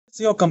Is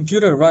your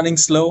computer running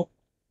slow?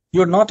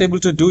 You're not able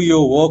to do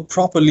your work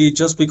properly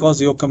just because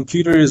your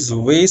computer is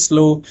way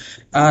slow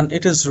and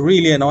it is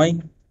really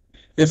annoying.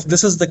 If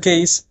this is the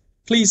case,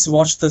 please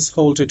watch this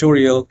whole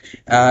tutorial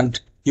and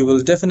you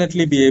will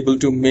definitely be able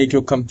to make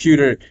your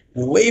computer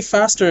way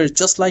faster,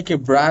 just like a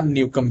brand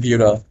new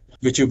computer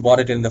which you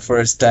bought it in the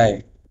first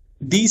day.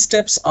 These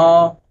steps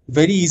are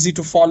very easy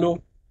to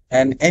follow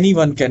and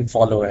anyone can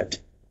follow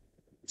it.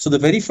 So the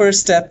very first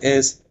step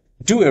is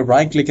do a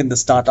right click in the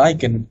start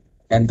icon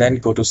and then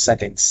go to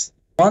settings.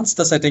 Once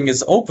the setting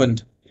is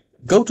opened,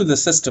 go to the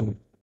system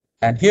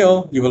and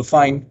here you will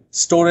find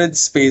storage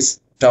space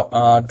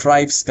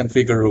drives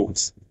configure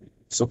rules.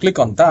 So click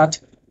on that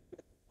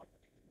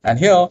and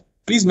here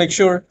please make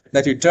sure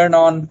that you turn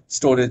on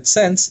storage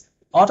sense,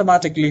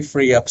 automatically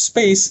free up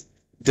space,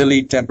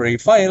 delete temporary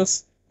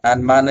files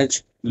and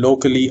manage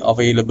locally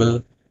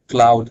available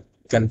cloud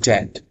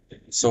content.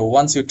 So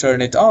once you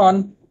turn it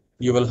on,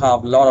 you will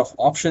have a lot of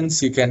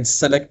options. You can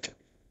select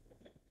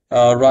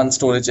run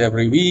storage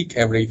every week,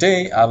 every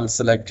day. I will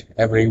select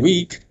every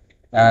week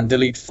and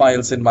delete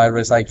files in my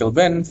recycle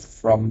bin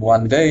from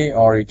one day,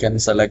 or you can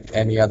select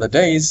any other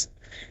days.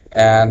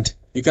 And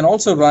you can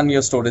also run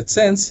your storage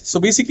sense. So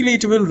basically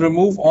it will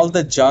remove all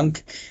the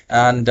junk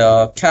and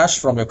cache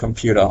from your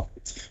computer.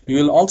 You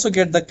will also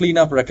get the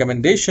cleanup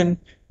recommendation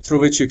through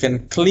which you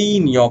can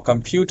clean your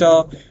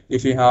computer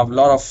if you have a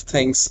lot of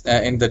things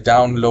in the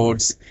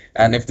downloads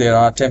and if there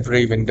are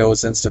temporary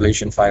Windows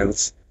installation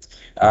files.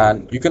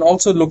 And you can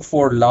also look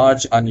for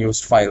large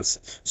unused files.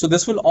 So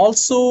this will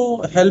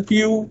also help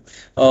you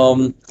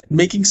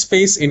making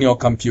space in your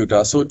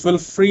computer. So it will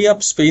free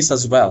up space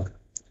as well.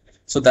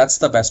 So that's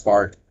the best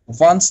part.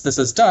 Once this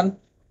is done,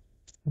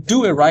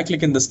 do a right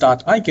click in the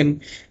start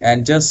icon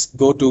and just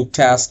go to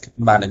task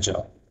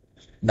manager.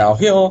 Now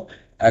here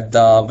at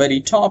the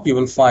very top, you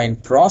will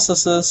find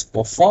processes,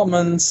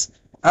 performance,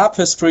 app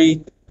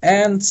history,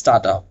 and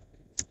startup.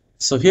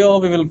 So here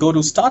we will go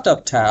to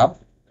startup tab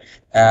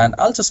and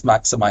I'll just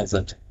maximize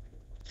it.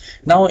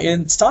 Now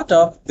in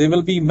startup, there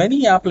will be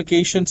many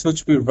applications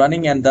which will be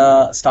running in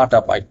the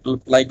startup.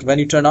 Like when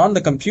you turn on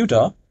the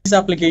computer, these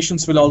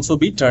applications will also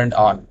be turned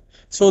on.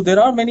 So there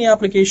are many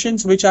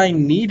applications which I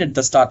need at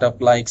the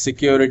startup, like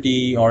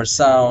security or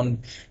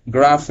sound,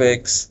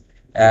 graphics,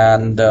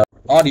 and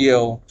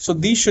audio. So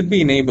these should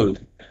be enabled.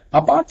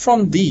 Apart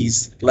from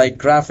these, like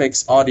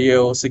graphics,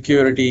 audio,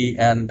 security,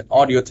 and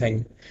audio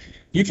thing,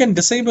 you can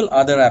disable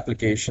other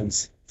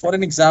applications. For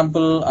an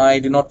example, I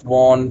do not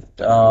want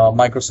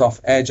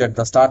Microsoft Edge at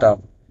the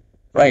startup,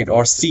 right?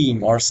 Or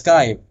Steam or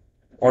Skype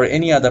or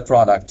any other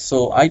product.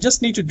 So I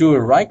just need to do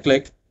a right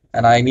click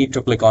and I need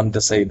to click on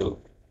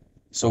disable.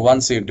 So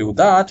once you do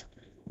that,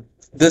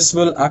 this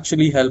will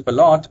actually help a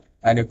lot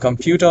and your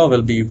computer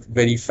will be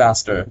very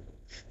faster.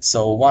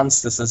 So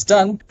once this is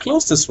done,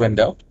 close this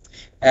window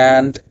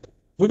and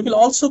we will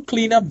also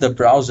clean up the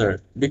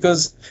browser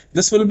because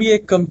this will be a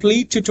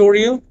complete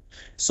tutorial.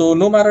 So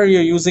no matter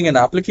you're using an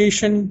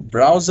application,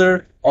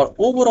 browser, or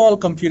overall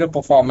computer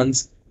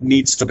performance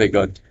needs to be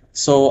good.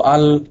 So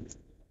I'll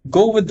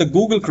go with the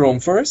Google Chrome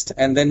first,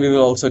 and then we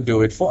will also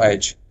do it for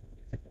Edge.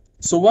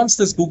 So once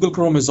this Google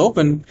Chrome is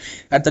open,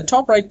 at the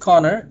top right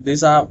corner,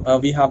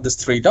 we have these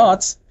three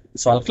dots.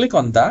 So I'll click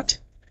on that,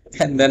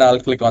 and then I'll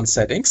click on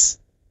settings.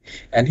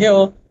 And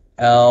here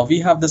we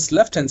have this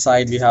left-hand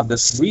side, we have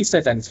this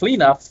reset and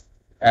cleanup,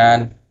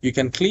 and you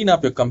can clean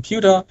up your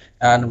computer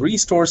and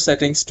restore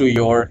settings to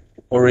your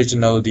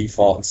original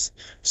defaults.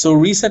 So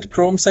reset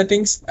Chrome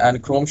settings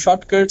and Chrome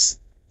shortcuts,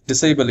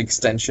 disable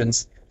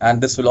extensions,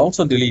 and this will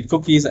also delete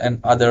cookies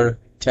and other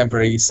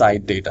temporary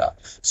site data.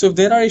 So if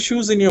there are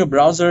issues in your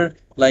browser,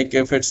 like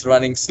if it's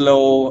running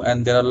slow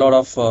and there are a lot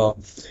of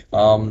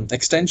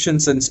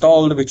extensions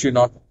installed which you're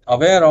not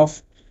aware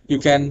of, you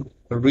can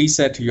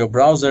reset your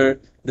browser.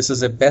 This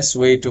is the best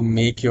way to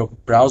make your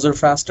browser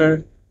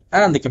faster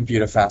and the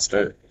computer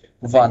faster.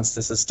 Once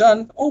this is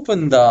done,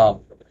 open the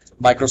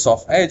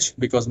Microsoft Edge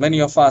because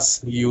many of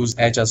us use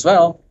Edge as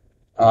well.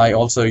 I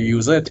also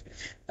use it.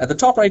 At the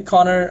top right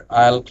corner,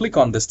 I'll click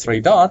on these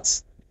three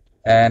dots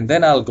and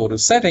then I'll go to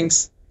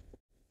settings.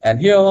 And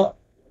here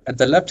at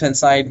the left hand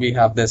side, we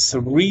have this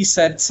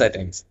reset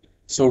settings.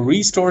 So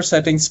restore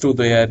settings to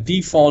their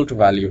default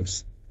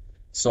values.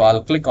 So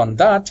I'll click on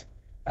that.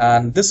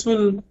 And this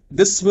will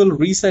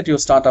reset your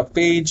startup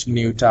page,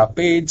 new tab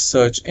page,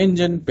 search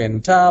engine,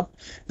 pin tab.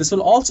 This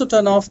will also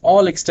turn off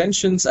all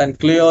extensions and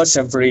clear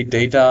temporary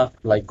data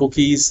like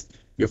cookies.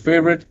 Your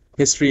favorite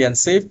history and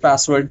saved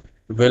password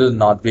will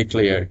not be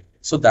cleared.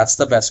 So that's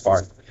the best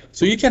part.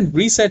 So you can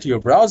reset your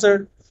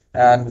browser,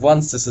 and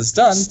once this is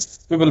done,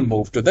 we will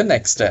move to the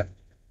next step.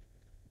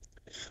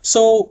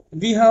 So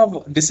we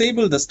have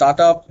disabled the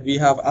startup, we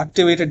have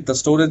activated the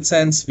storage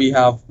sense, we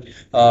have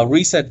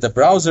reset the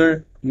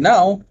browser.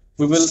 Now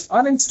we will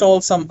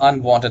uninstall some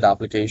unwanted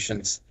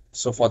applications.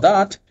 So for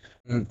that,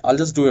 I'll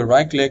just do a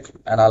right click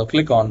and I'll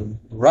click on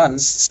run.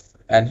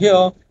 And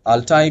here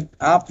I'll type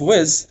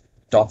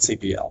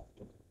appwiz.cpl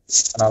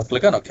and I'll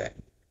click on OK.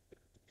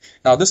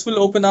 Now this will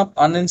open up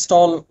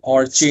uninstall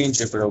or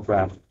change a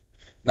program.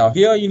 Now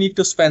here you need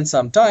to spend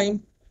some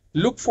time,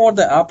 look for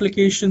the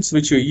applications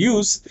which you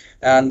use,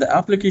 and the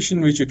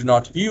application which you do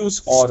not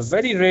use or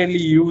very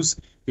rarely use,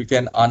 you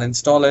can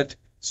uninstall it.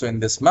 So in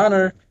this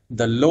manner,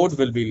 the load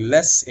will be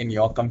less in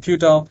your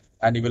computer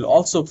and you will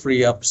also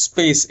free up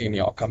space in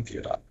your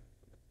computer.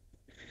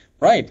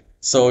 Right,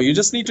 so you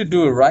just need to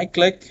do a right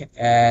click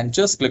and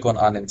just click on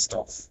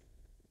uninstall.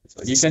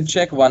 So you can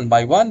check one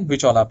by one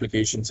which all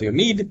applications you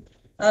need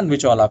and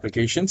which all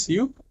applications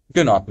you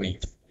do not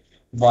need.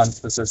 Once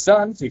this is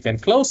done, you can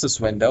close this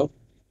window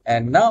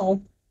and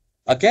now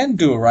again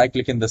do a right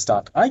click in the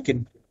start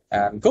icon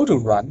and go to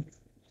run,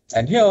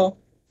 and here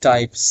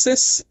type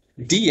sysdm.cpl.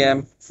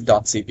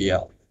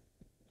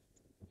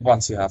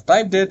 Once you have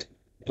typed it,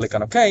 click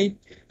on OK,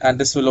 and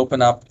this will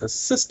open up the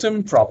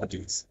system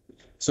properties.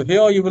 So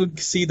here you will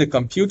see the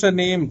computer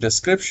name,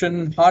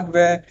 description,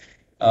 hardware,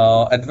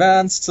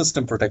 advanced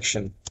system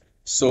protection.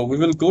 So we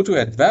will go to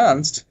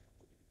advanced,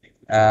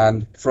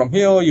 and from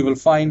here you will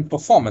find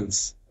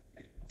performance,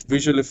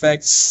 visual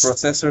effects,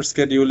 processor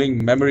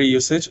scheduling, memory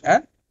usage,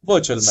 and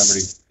virtual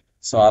memory.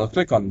 So I'll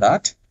click on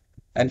that,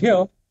 and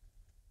here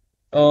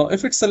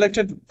if it's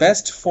selected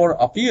best for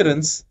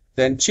appearance,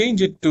 then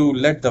change it to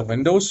let the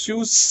Windows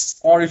choose,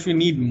 or if you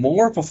need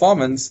more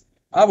performance,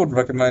 I would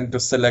recommend to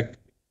select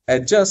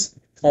adjust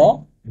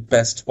for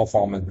best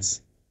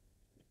performance.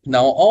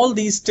 Now all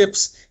these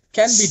tips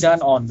can be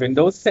done on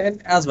Windows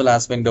 10 as well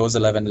as Windows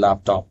 11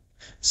 laptop.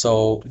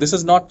 So this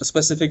is not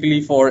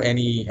specifically for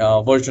any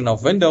version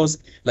of Windows.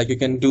 Like you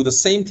can do the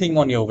same thing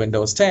on your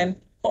Windows 10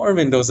 or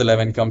Windows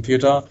 11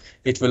 computer.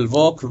 It will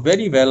work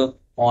very well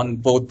on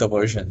both the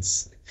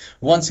versions.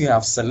 Once you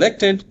have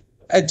selected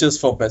adjust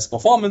for best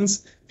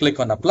performance, click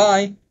on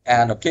apply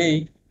and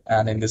OK.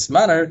 And in this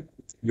manner,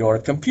 your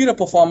computer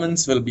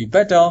performance will be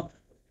better.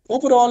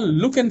 Overall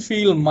look and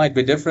feel might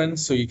be different,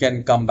 so you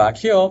can come back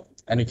here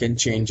and you can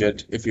change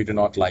it if you do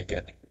not like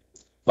it.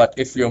 But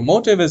if your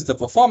motive is the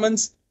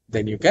performance,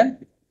 then you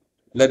can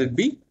let it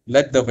be,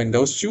 let the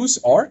Windows choose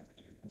or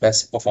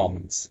best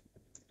performance.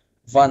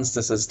 Once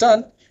this is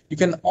done, you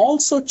can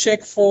also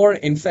check for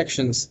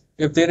infections.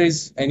 If there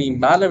is any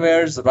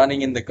malwares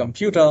running in the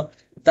computer,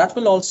 that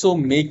will also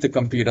make the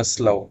computer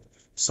slow.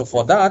 So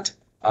for that,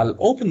 I'll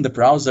open the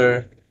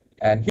browser,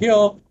 and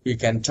here you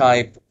can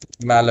type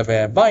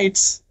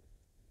malwarebytes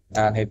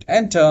and hit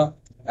enter,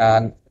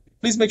 and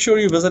please make sure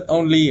you visit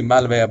only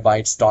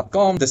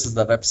malwarebytes.com. This is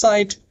the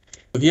website.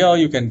 Here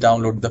you can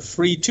download the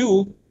free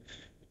tool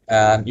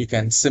and you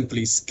can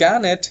simply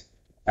scan it,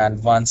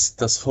 and once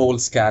this whole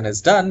scan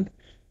is done,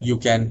 you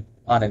can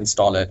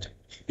uninstall it.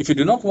 If you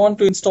do not want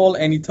to install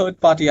any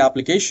third-party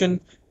application,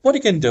 what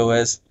you can do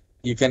is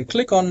you can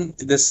click on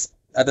this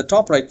at the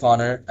top right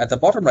corner. At the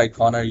bottom right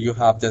corner, you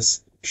have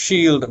this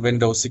Shield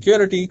Windows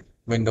Security,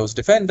 Windows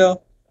Defender.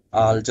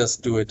 I'll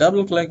just do a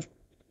double click,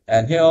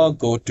 and here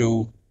go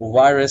to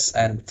virus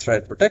and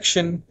threat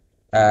protection,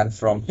 and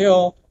from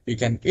here you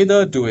can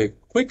either do a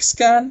quick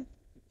scan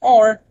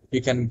or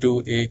you can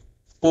do a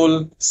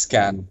full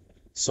scan.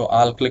 So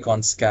I'll click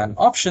on scan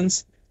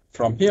options.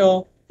 From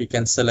here you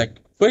can select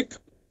quick,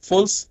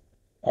 full,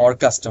 or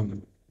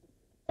custom.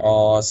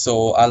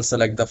 So I'll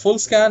select the full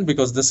scan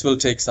because this will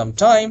take some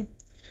time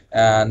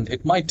and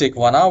it might take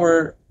 1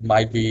 hour,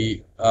 might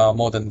be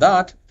more than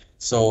that.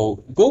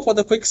 So go for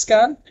the quick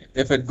scan.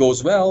 If it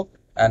goes well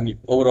and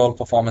overall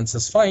performance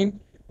is fine,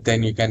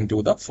 then you can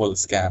do the full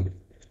scan.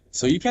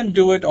 So you can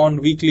do it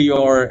on weekly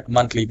or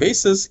monthly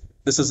basis.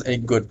 This is a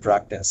good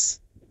practice.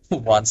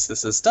 Once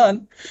this is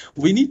done,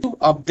 we need to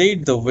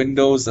update the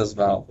Windows as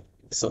well.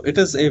 So it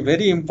is a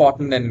very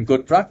important and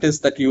good practice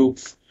that you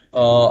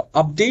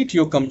update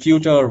your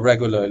computer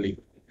regularly.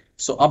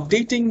 So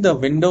updating the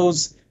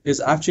Windows is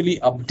actually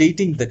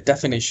updating the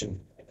definition.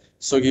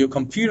 So your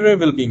computer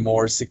will be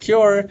more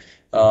secure,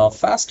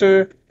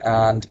 faster,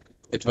 and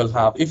it will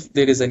have, if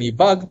there is any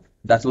bug,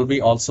 that will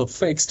be also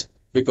fixed,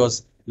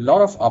 because a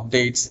lot of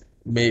updates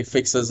may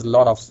fixes a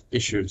lot of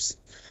issues.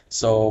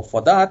 So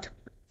for that,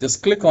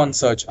 just click on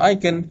search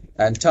icon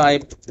and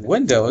type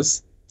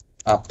Windows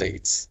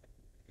Updates.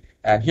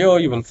 And here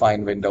you will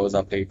find Windows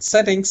Update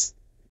settings.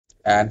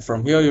 And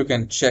from here you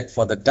can check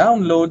for the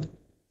download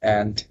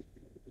and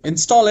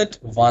install it.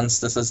 Once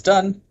this is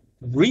done,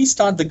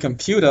 restart the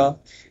computer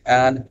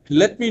and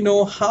let me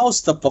know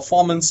how's the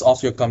performance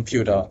of your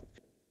computer.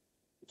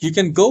 You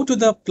can go to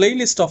the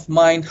playlist of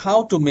mine,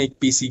 How to Make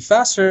PC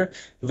Faster,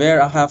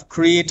 where I have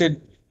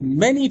created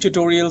many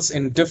tutorials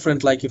in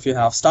different, like if you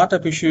have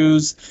startup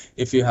issues,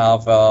 if you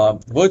have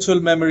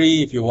virtual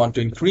memory, if you want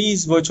to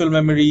increase virtual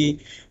memory,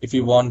 if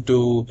you want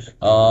to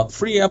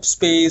free up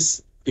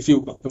space, if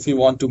you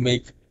want to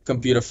make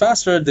computer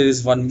faster, there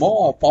is one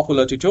more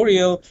popular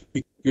tutorial.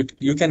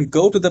 You can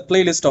go to the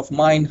playlist of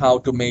mine, How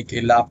to Make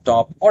a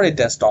Laptop or a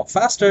Desktop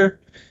Faster,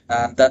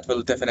 and that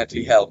will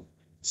definitely help.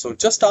 So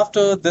just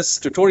after this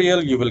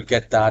tutorial, you will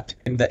get that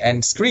in the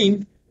end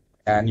screen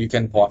and you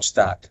can watch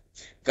that.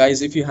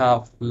 Guys, if you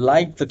have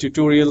liked the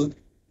tutorial,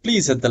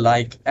 please hit the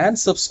like and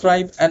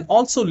subscribe, and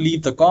also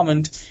leave the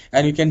comment,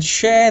 and you can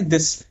share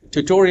this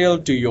tutorial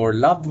to your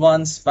loved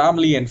ones,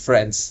 family and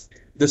friends.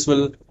 This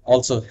will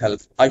also help.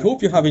 I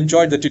hope you have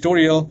enjoyed the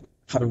tutorial.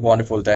 Have a wonderful day.